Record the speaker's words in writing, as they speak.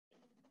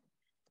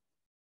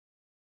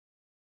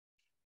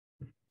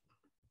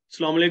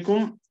Assalamu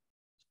alaikum.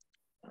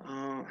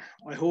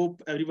 I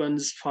hope everyone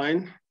is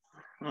fine.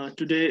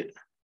 Today,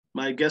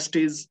 my guest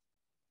is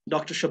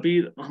Dr.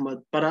 Shabir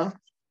Ahmad Parah.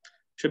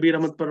 Shabir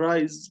Ahmad Parah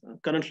is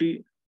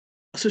currently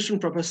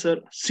assistant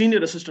professor,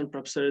 senior assistant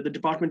professor at the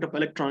Department of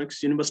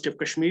Electronics, University of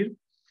Kashmir.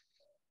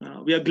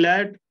 We are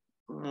glad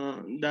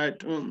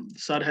that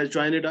Sir has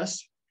joined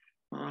us.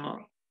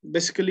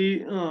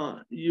 Basically,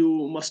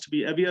 you must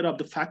be aware of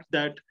the fact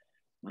that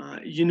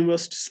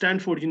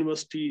Stanford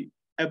University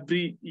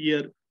every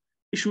year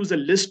issues a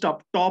list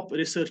of top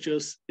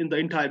researchers in the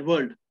entire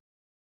world.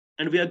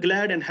 And we are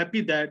glad and happy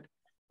that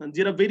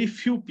there are very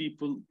few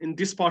people in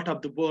this part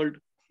of the world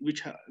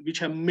which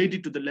have made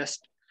it to the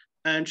list.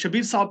 And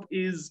Shabir Saab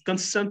is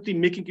constantly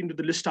making into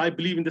the list, I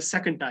believe, in the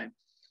second time.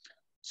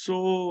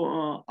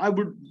 So I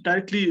would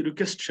directly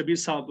request Shabir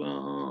Saab,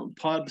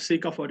 for the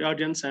sake of our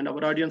audience, and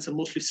our audience are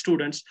mostly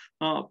students,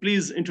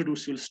 please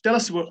introduce yourself. Tell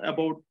us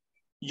about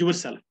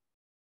yourself,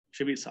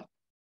 Shabir Saab.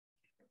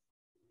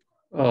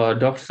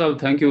 Dr. Saab,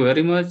 thank you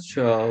very much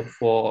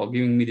for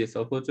giving me this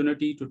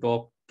opportunity to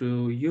talk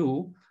to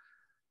you.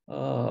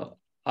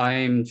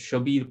 I'm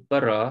Shabir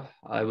Parah.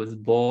 I was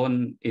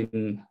born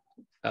in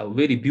a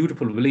very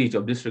beautiful village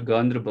of district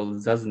Ganderbal,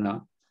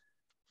 Zazna.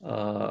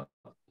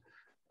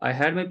 I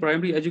had my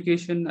primary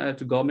education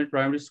at government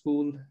primary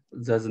school,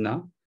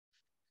 Zazna.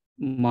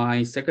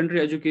 My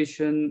secondary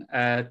education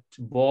at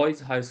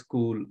Boys High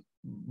School,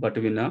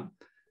 Batavina.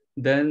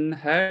 Then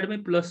had my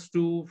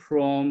 +2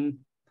 from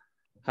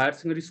Higher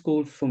Secondary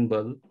School,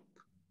 Sumbal.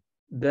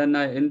 Then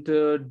I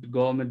entered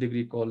Government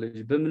Degree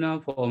College,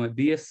 Bimna, for my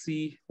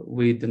BSc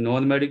with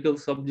non-medical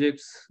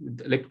subjects,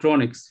 with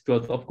electronics. It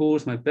was, of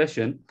course, my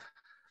passion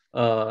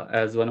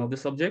as one of the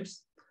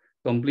subjects.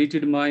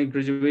 Completed my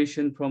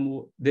graduation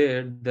from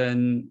there,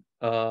 then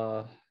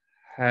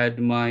had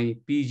my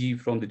PG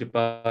from the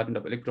Department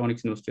of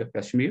Electronics, University of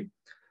Kashmir.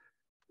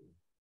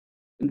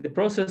 In the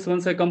process,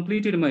 once I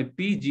completed my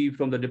PG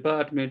from the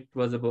department,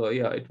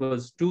 it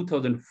was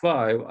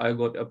 2005, I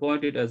got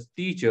appointed as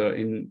teacher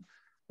in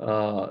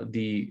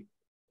the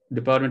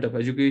Department of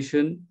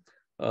Education,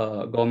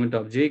 Government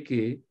of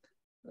JK.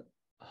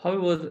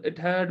 However, it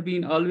had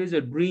been always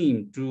a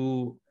dream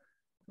to,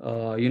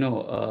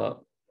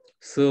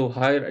 serve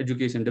higher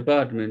education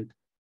department.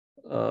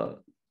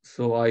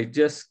 So I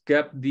just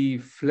kept the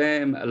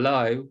flame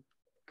alive,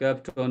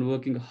 kept on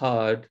working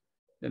hard.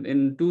 And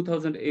in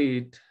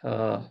 2008,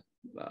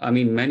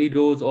 many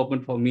doors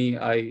opened for me.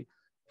 I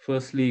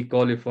firstly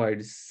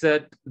qualified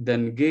SET,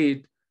 then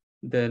GATE,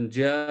 then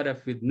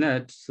JRF with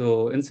NET.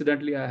 So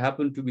incidentally, I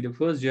happened to be the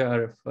first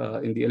JRF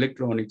in the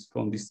electronics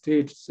from the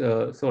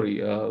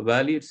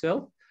Valley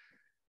itself.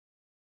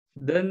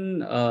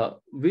 Then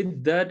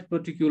with that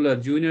particular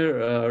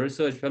junior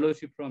research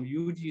fellowship from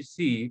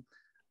UGC,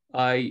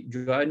 I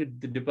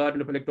joined the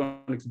Department of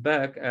Electronics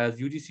back as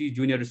UGC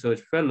Junior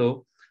Research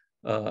Fellow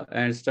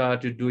and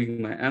started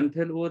doing my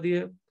MPhil over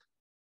there.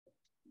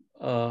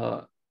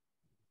 I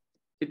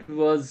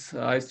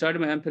started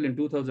my MPhil in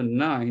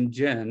 2009,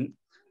 Jan.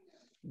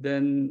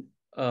 Then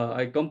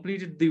I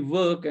completed the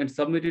work and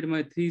submitted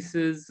my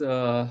thesis.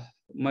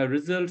 My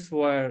results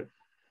were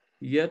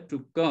yet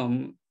to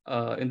come.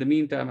 In the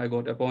meantime, I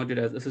got appointed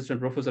as assistant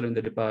professor in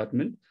the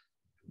department.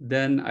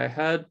 Then I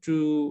had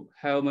to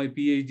have my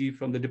PhD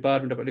from the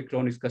Department of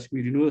Electronics,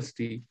 Kashmir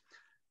University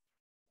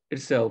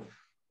itself,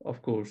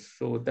 of course.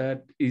 So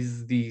that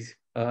is the,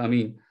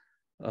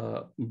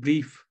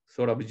 brief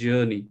sort of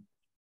journey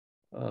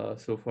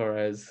so far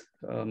as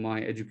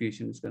my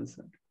education is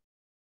concerned.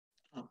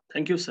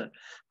 Thank you, sir,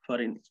 for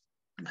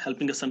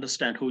helping us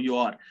understand who you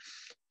are.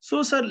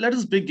 So, sir, let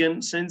us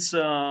begin. Since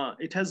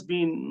it has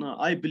been,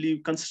 I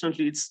believe,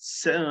 consistently,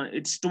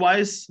 it's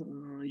twice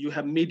you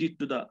have made it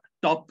to the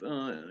top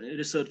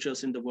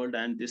researchers in the world,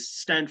 and this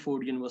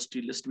Stanford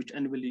University list, which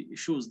annually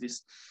issues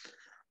this.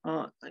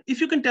 If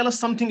you can tell us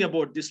something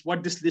about this,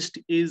 what this list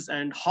is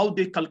and how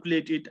they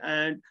calculate it,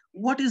 and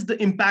what is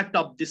the impact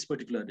of this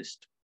particular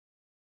list?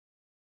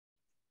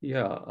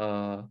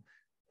 Yeah.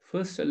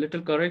 First, a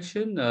little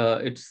correction.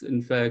 It's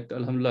in fact,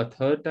 alhamdulillah,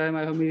 third time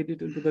I have made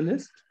it into the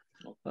list.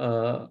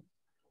 Well,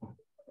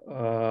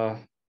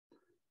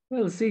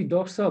 see,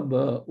 Dr.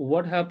 Saab,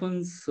 what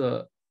happens,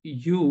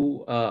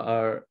 you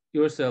are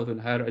yourself in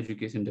higher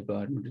education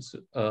department.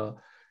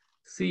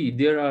 See,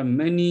 there are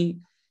many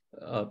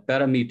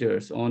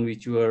parameters on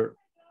which your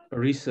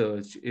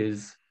research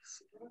is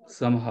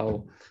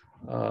somehow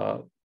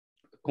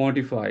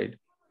quantified.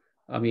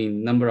 I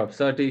mean, number of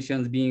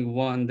citations being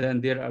one,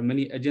 then there are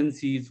many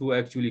agencies who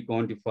actually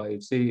quantify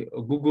it. Say,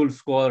 Google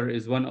Scholar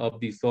is one of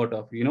these sort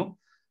of,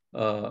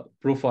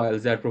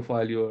 profiles that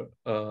profile your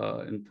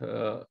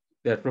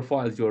that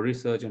profiles your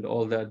research and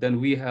all that.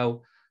 Then we have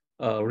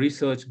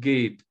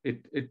ResearchGate.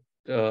 It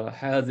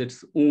has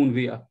its own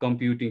way of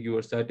computing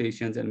your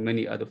citations and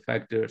many other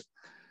factors.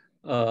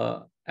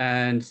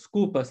 And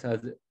Scopus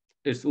has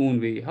its own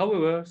way.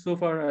 However, so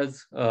far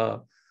as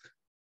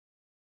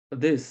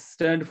this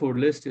Stanford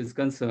list is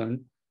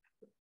concerned,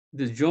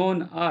 this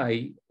John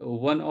I,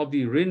 one of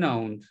the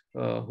renowned,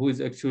 who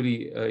is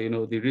actually,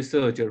 the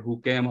researcher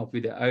who came up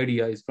with the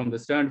idea, is from the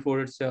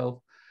Stanford itself,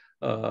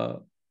 uh,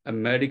 a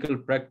medical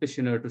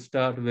practitioner to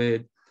start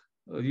with.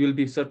 You'll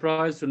be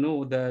surprised to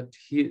know that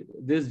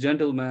this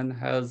gentleman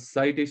has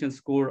citation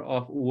score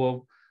of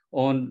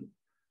on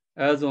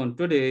as on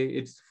today,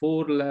 it's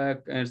 4 lakh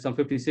and some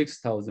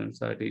 56,000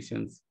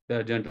 citations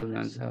that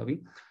gentleman's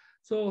having.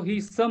 So he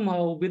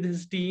somehow, with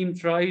his team,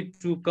 tried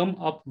to come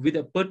up with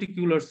a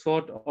particular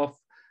sort of,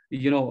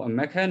 a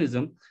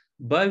mechanism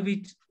by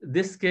which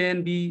this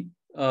can be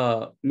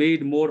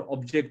made more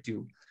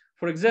objective.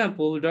 For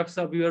example, Dr.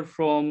 Sabir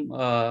from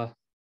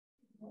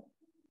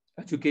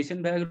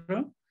education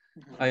background.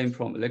 I am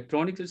from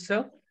electronics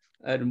itself.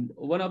 And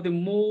one of the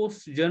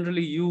most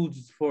generally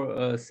used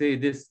for, say,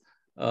 this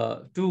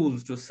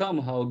tools to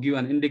somehow give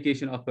an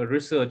indication of a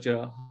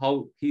researcher,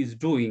 how he's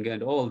doing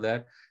and all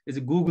that, is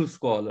a Google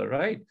Scholar,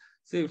 right?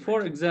 Say,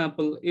 for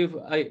example, if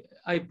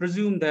I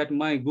presume that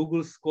my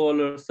Google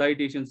Scholar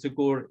citation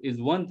score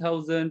is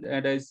 1,000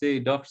 and I say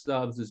Dr.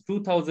 Saab's is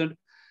 2,000,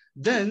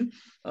 then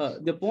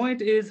the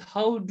point is,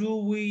 how do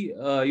we,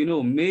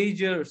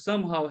 measure,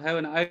 somehow have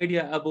an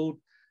idea about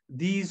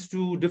these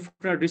two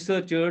different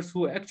researchers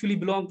who actually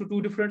belong to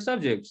two different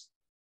subjects,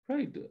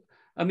 right?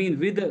 I mean,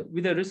 with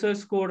a research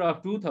score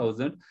of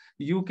 2,000,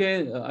 you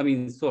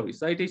can, sorry,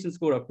 citation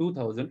score of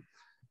 2,000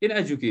 in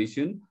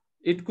education,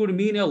 it could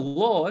mean a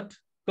lot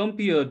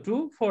compared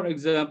to, for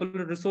example,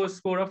 a research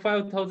score of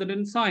 5,000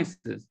 in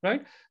sciences,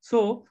 right?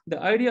 So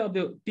the idea of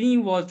the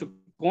team was to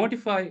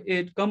quantify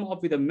it, come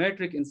up with a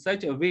metric in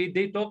such a way.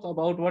 They talk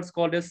about what's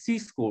called a C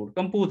score,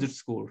 composite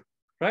score,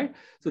 right?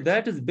 So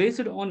that is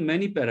based on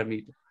many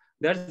parameters.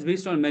 That's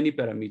based on many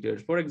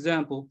parameters. For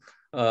example,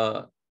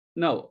 the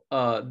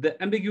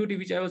ambiguity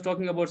which I was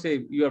talking about,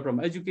 say you are from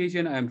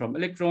education, I am from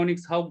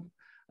electronics, how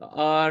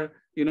are,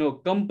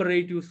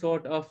 comparative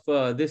sort of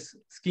this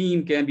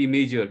scheme can be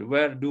measured?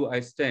 Where do I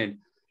stand?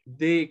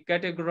 They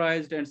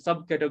categorized and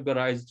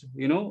subcategorized,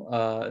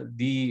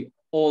 the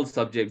all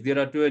subjects. There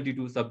are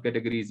 22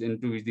 subcategories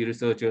into which the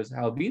researchers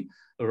have been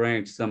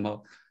ranked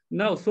somehow.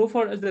 Now, so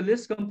far as the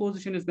list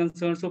composition is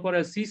concerned, so far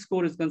as C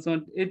score is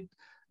concerned, it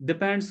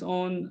depends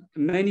on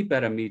many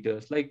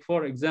parameters. Like,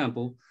 for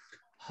example,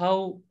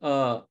 how,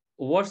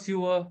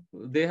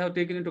 they have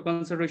taken into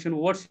consideration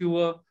what's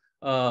your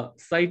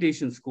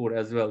citation score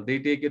as well. They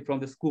take it from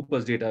the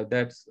Scopus data.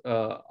 That's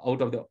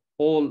out of the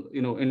all,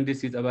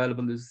 indices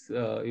available, is,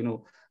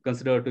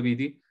 considered to be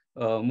the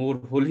more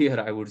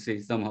holier, I would say,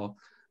 somehow.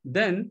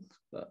 Then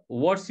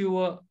what's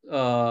your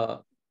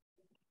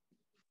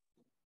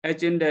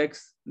H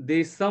index?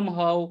 They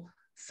somehow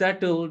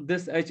settle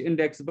this H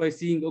index by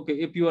seeing, okay,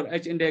 if your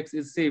H index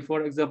is, say,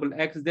 for example,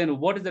 X, then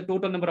what is the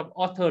total number of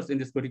authors in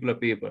this particular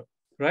paper,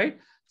 right?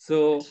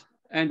 So,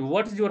 and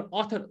what's your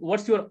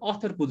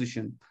author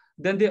position?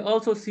 Then they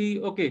also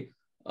see, okay,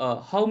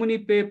 how many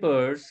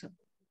papers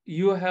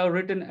you have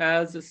written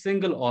as a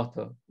single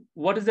author?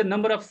 What is the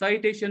number of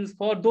citations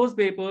for those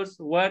papers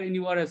wherein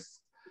you are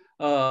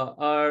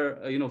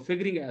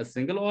figuring as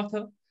single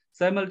author?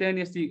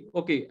 Simultaneously,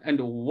 okay,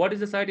 and what is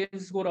the citation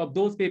score of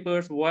those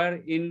papers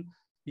wherein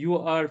you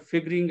are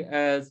figuring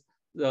as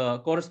the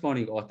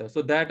corresponding author?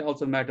 So that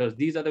also matters.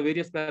 These are the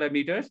various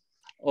parameters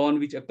on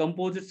which a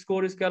composite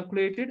score is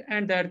calculated,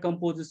 and that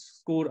composite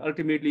score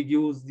ultimately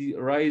gives the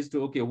rise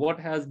to, okay, what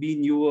has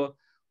been your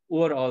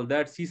overall,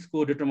 that C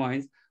score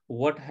determines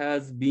what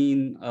has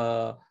been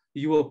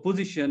your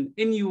position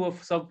in your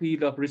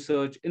subfield of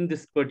research in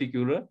this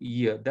particular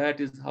year. That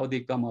is how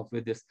they come up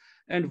with this.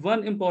 And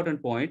one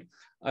important point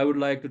I would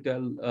like to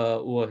tell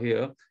over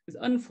here is,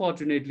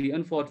 unfortunately,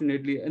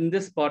 in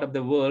this part of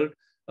the world,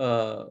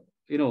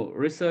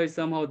 research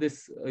somehow,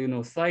 this,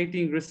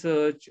 citing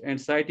research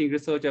and citing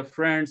research of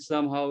friends,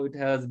 somehow it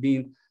has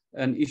been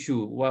an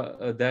issue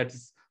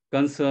that's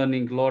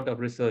concerning a lot of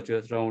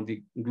researchers around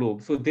the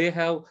globe. So they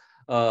have,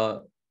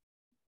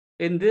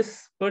 in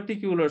this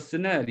particular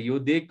scenario,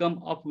 they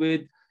come up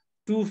with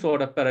two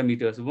sort of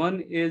parameters.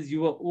 One is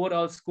your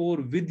overall score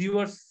with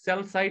your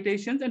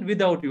self-citations and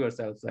without your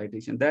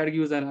self-citation. That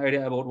gives an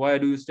idea about where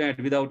do you stand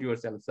without your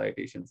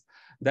self-citations.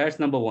 That's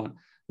number one.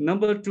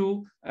 Number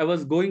two, I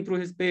was going through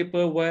his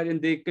paper wherein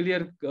they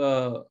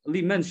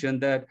clearly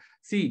mentioned that,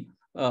 see,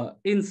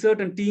 in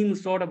certain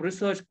teams, sort of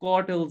research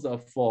cartels are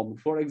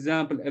formed. For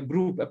example,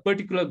 a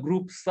particular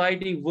group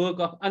citing work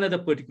of another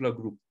particular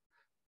group,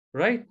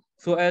 right?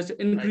 So as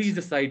to increase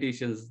the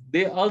citations,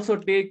 they also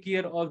take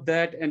care of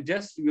that, and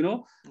just,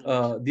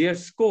 their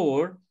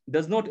score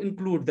does not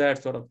include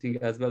that sort of thing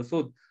as well.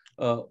 So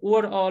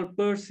overall,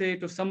 per se,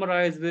 to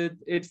summarize with,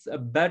 it's a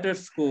better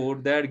score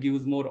that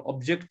gives more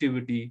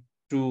objectivity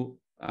to,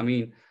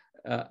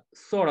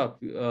 sort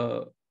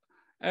of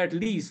at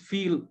least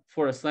feel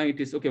for a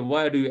scientist, okay,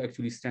 why do you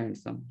actually stand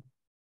some?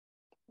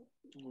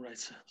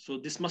 Right. So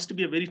this must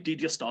be a very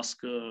tedious task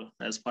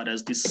as far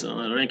as this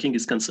ranking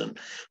is concerned.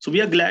 So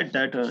we are glad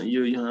that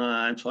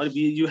I'm sorry,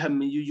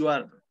 you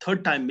are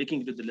third time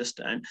making it to the list.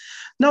 And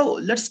now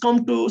let's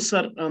come to,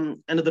 sir,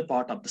 another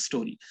part of the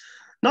story.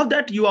 Now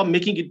that you are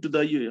making it to the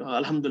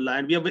Alhamdulillah,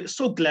 and we are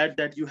so glad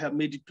that you have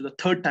made it to the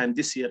third time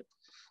this year.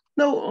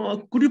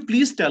 Now, could you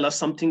please tell us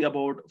something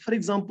about, for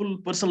example, a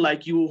person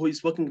like you who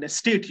is working in a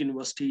state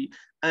university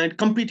and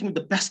competing with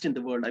the best in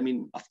the world? I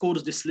mean, of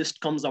course, this list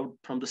comes out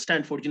from the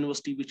Stanford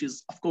University, which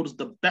is, of course,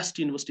 the best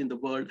university in the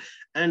world.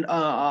 And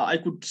I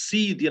could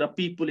see there are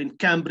people in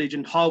Cambridge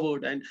and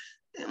Harvard, and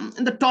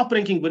in the top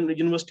ranking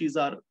universities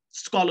are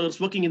scholars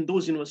working in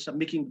those universities are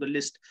making the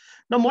list.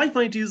 Now, my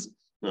point is,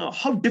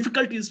 how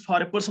difficult is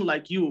for a person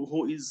like you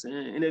who is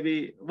in a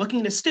way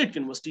working in a state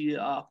university,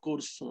 of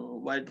course,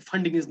 while the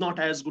funding is not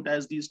as good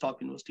as these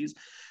top universities,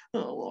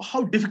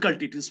 how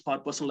difficult it is for a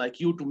person like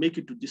you to make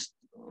it to this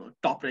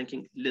top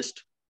ranking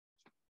list?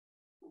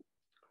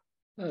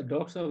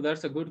 Doctor,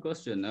 that's a good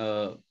question.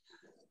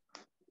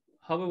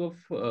 However,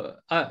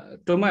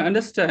 to my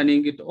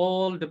understanding, it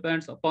all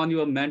depends upon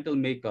your mental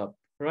makeup,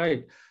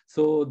 right?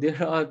 So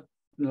there are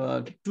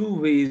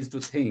two ways to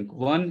think.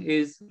 One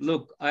is,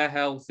 look, I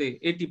have say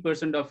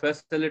 80% of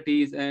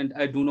facilities and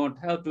I do not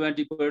have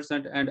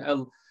 20%, and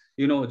I'll,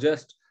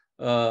 just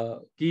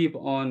keep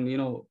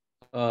on,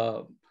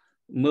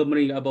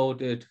 murmuring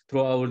about it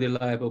throughout their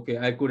life. Okay,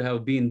 I could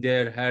have been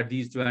there had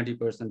these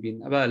 20%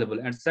 been available.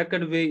 And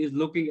second way is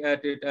looking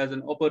at it as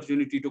an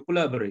opportunity to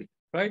collaborate,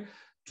 right?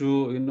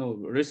 To,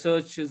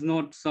 research is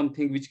not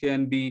something which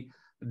can be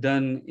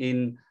done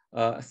in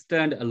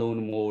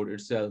standalone mode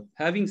itself.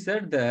 Having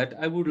said that,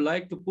 I would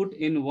like to put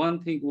in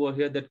one thing over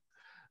here, that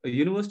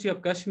University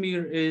of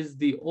Kashmir is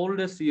the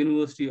oldest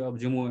university of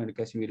Jammu and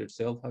Kashmir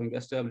itself, having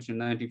established in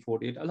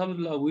 1948.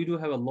 Alhamdulillah, we do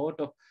have a lot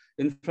of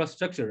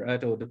infrastructure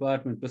at our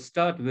department. To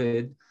start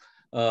with,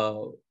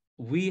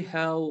 we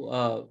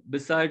have,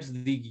 besides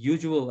the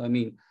usual,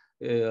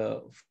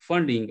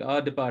 funding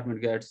our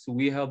department gets,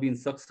 we have been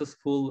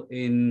successful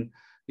in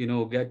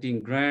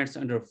getting grants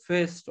under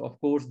FIST. Of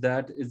course,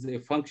 that is a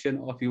function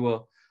of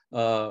your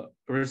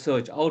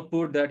research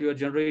output that you are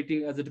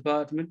generating as a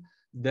department.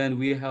 Then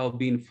we have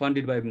been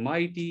funded by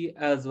MIT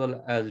as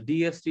well as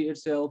DST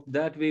itself.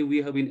 That way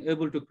we have been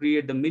able to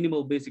create the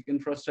minimal basic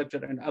infrastructure,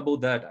 and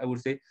above that, I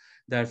would say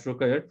that's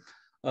required.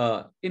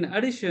 In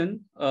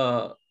addition,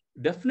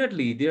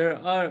 definitely there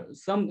are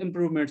some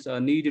improvements are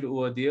needed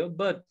over there,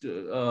 but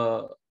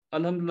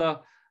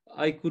Alhamdulillah,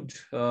 I could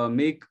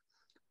make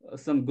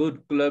some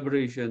good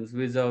collaborations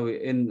with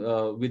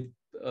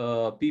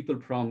people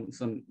from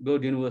some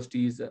good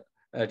universities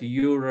at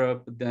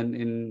Europe.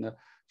 Then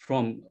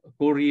from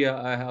Korea,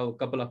 I have a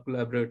couple of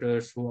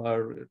collaborators who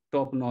are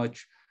top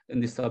notch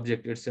in the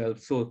subject itself.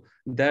 So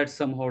that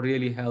somehow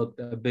really helped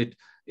a bit.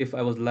 If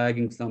I was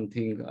lagging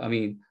something,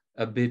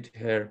 a bit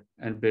here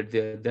and bit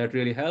there, that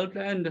really helped.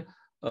 And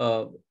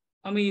once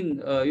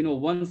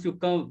you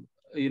come,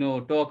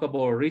 talk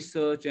about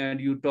research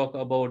and you talk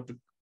about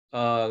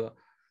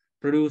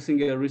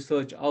producing a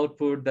research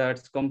output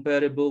that's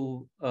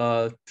comparable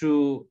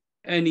to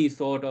any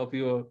sort of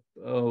your,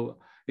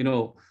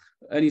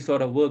 any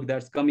sort of work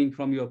that's coming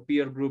from your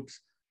peer groups,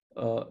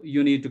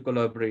 you need to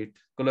collaborate.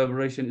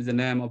 Collaboration is the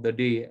name of the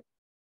day.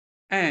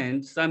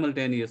 And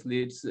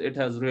simultaneously, it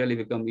has really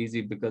become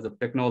easy because of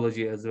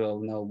technology as well.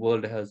 Now,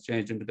 world has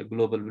changed into the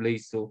global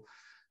village. So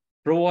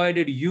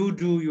provided you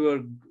do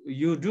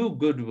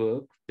good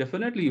work,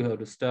 definitely you have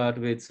to start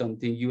with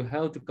something. You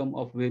have to come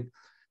up with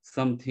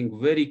something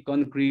very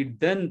concrete.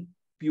 Then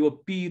your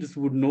peers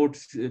would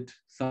notice it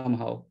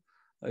somehow,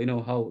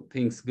 how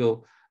things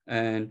go.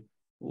 And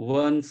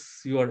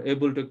once you are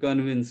able to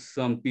convince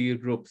some peer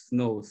groups,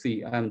 no,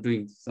 see, I'm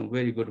doing some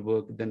very good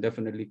work, then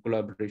definitely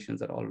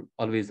collaborations are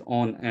always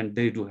on, and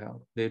they do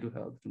help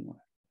to more.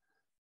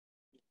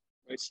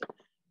 Right, sir.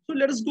 So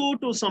let us go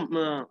to some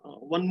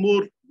one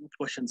more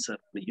question, sir.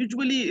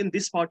 Usually in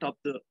this part of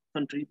the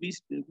country, we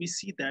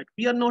see that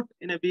we are not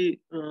in a way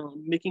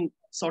making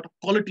sort of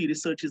quality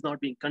research is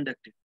not being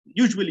conducted.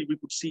 Usually we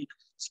could see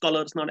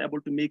scholars not able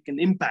to make an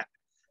impact.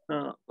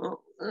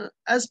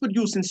 As per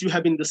you, since you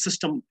have been in the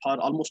system for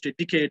almost a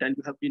decade and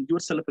you have been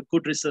yourself a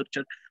good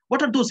researcher,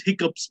 what are those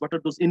hiccups? What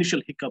are those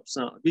initial hiccups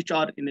which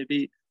are in a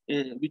way,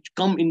 which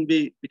come in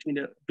way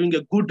between doing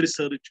a good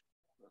research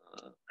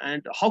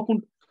and how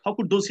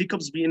could those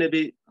hiccups be in a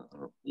way,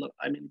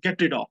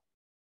 get rid of?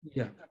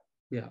 Yeah,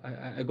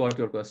 I got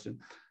your question.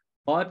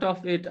 Part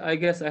of it, I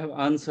guess I have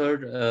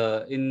answered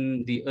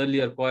in the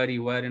earlier query,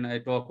 wherein I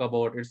talk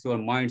about it's your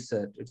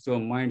mindset. It's your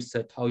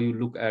mindset, how you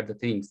look at the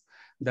things.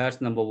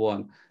 That's number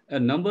one.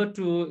 And number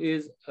two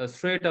is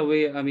straight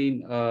away,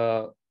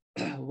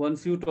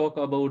 once you talk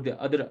about the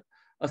other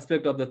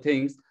aspect of the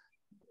things,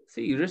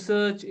 see,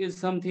 research is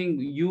something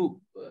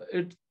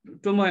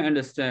to my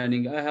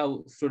understanding, I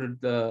have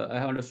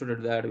understood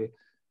it that way,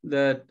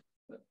 that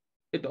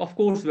it of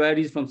course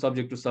varies from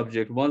subject to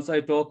subject. Once I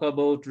talk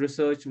about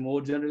research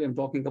more generally, I'm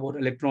talking about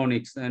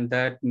electronics, and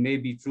that may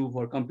be true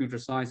for computer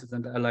sciences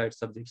and allied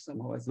subjects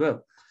somehow as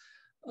well.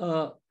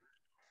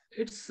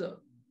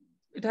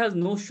 It has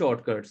no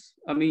shortcuts.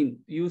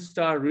 You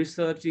start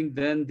researching,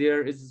 then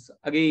there is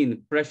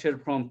again pressure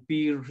from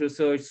peer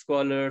research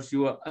scholars.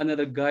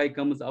 Another guy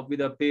comes up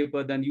with a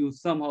paper, then you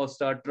somehow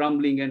start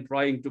trembling and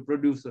trying to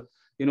produce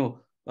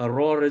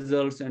raw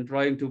results and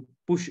trying to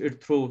push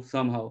it through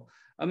somehow.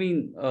 I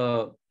mean,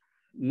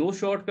 no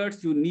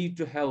shortcuts. You need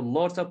to have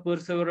lots of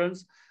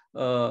perseverance.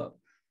 I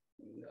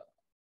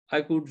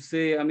could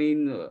say, I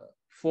mean,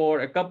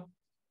 for a couple,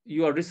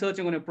 you are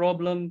researching on a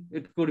problem,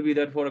 it could be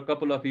that for a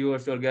couple of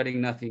years you're getting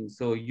nothing.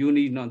 So you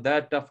need not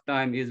that tough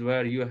time is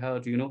where you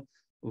have to,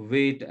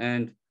 wait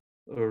and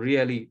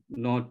really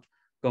not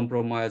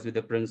compromise with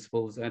the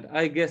principles. And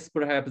I guess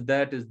perhaps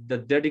that is the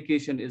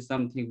dedication is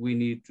something we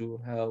need to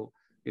have,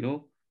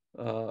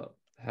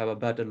 have a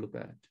better look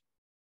at.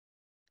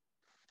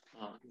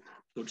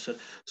 Good, sir.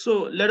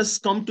 So let us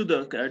come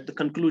to at the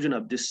conclusion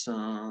of this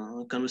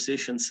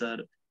conversation, sir.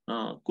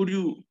 Could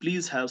you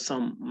please have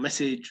some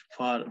message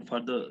for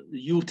the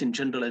youth in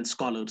general and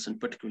scholars in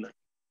particular?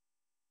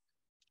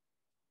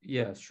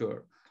 Yeah,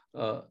 sure.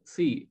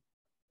 See,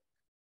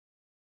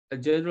 a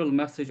general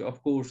message,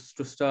 of course,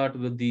 to start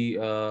with the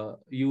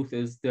youth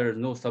is there is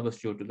no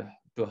substitute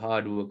to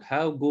hard work.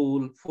 Have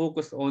goal,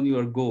 focus on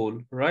your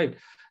goal, right?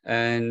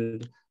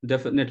 And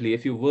definitely,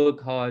 if you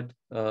work hard,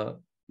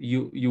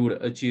 you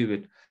would achieve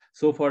it.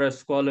 So far as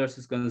scholars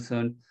is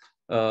concerned,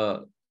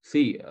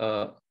 see,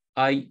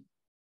 I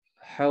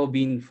have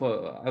been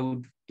I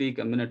would take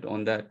a minute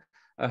on that.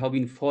 I have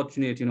been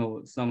fortunate,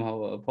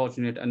 somehow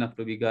fortunate enough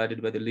to be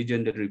guided by the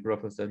legendary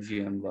Professor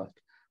G.M. Watt,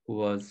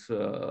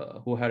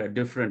 who had a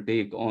different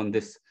take on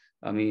this.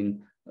 I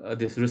mean,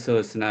 this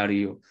research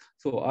scenario.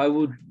 So I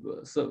would,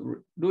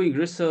 doing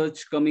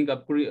research, coming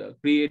up,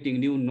 creating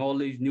new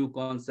knowledge, new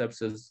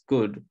concepts is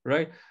good,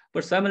 right?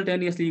 But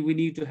simultaneously, we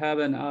need to have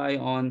an eye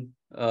on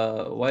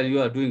while you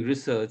are doing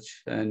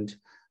research and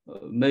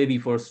maybe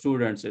for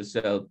students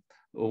itself,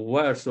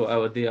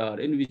 wheresoever they are,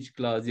 in which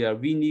class they are,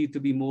 we need to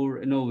be more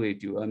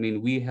innovative. I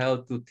mean, we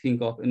have to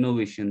think of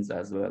innovations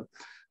as well,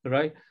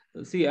 right?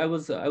 See, I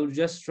would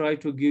just try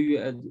to give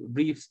you a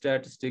brief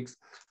statistics.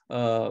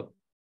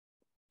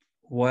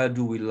 Where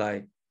do we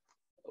lie?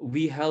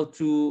 We have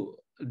to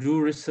do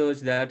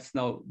research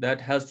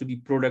that has to be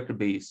product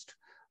based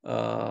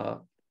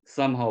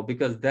somehow,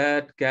 because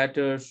that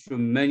caters to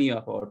many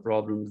of our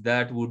problems.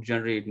 That would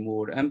generate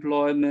more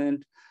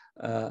employment,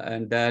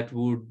 and that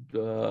would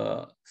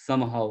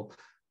somehow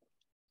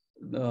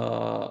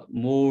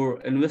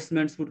more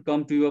investments would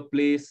come to your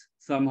place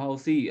somehow.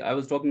 See, I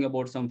was talking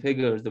about some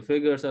figures. The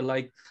figures are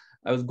like,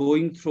 I was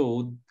going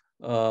through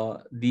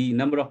the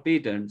number of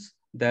patents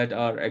that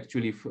are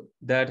actually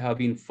that have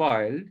been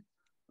filed,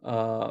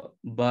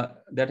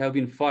 but that have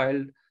been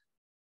filed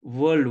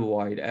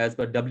worldwide as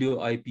per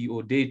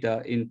WIPO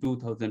data in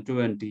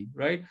 2020,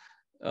 right?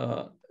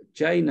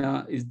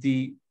 China is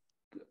the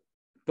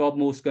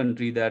topmost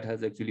country that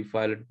has actually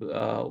filed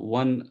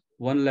 15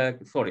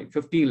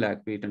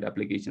 lakh patent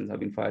applications have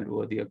been filed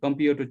over there.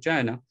 Compared to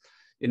China,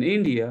 in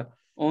India,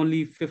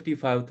 only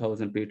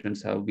 55,000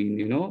 patents have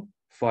been,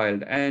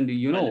 filed. And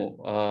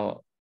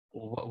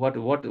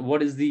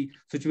what is the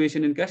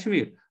situation in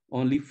Kashmir?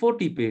 Only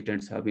 40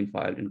 patents have been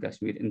filed in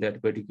Kashmir in that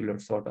particular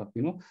sort of,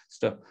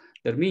 stuff.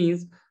 That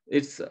means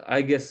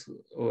I guess,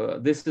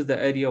 this is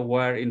the area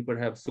wherein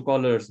perhaps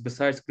scholars,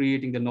 besides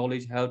creating the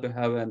knowledge, have to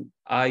have an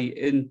eye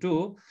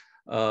into.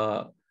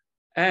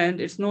 And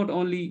it's not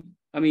only,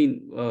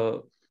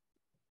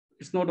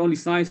 it's not only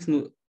science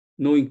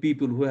knowing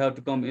people who have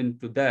to come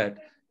into that.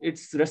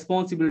 It's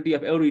responsibility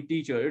of every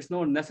teacher. It's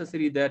not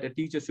necessary that a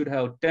teacher should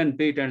have 10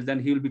 patents,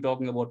 then he will be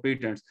talking about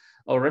patents.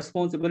 Our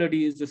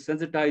responsibility is to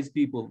sensitize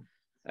people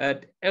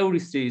at every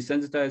stage,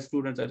 sensitize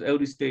students at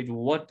every stage,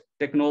 what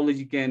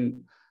technology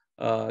can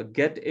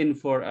get in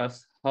for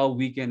us, how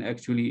we can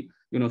actually,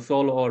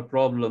 solve our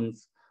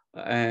problems.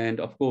 And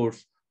of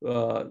course,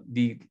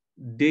 the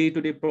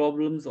day-to-day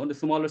problems on the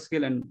smaller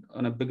scale, and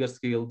on a bigger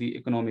scale, the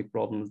economic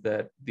problems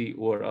that the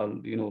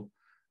overall,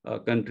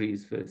 country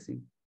is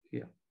facing.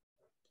 Yeah.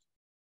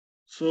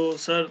 So,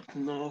 sir,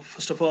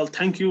 first of all,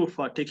 thank you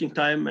for taking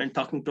time and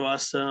talking to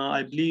us.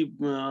 I believe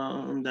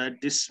that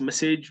this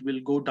message will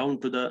go down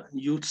to the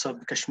youths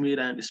of Kashmir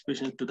and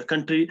especially to the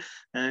country.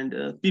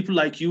 And people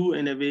like you,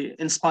 in a way,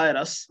 inspire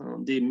us.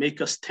 They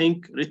make us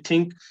think,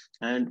 rethink,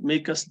 and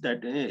make us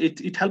that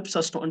it helps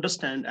us to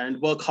understand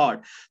and work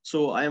hard.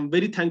 So I am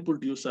very thankful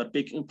to you, sir,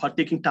 for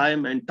taking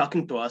time and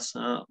talking to us.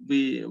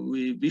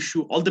 We wish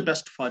you all the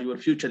best for your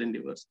future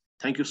endeavors.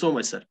 Thank you so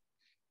much, sir.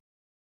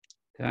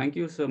 Thank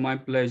you, sir. My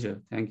pleasure.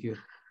 Thank you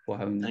for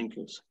having me. Thank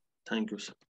you, sir. Thank you, sir.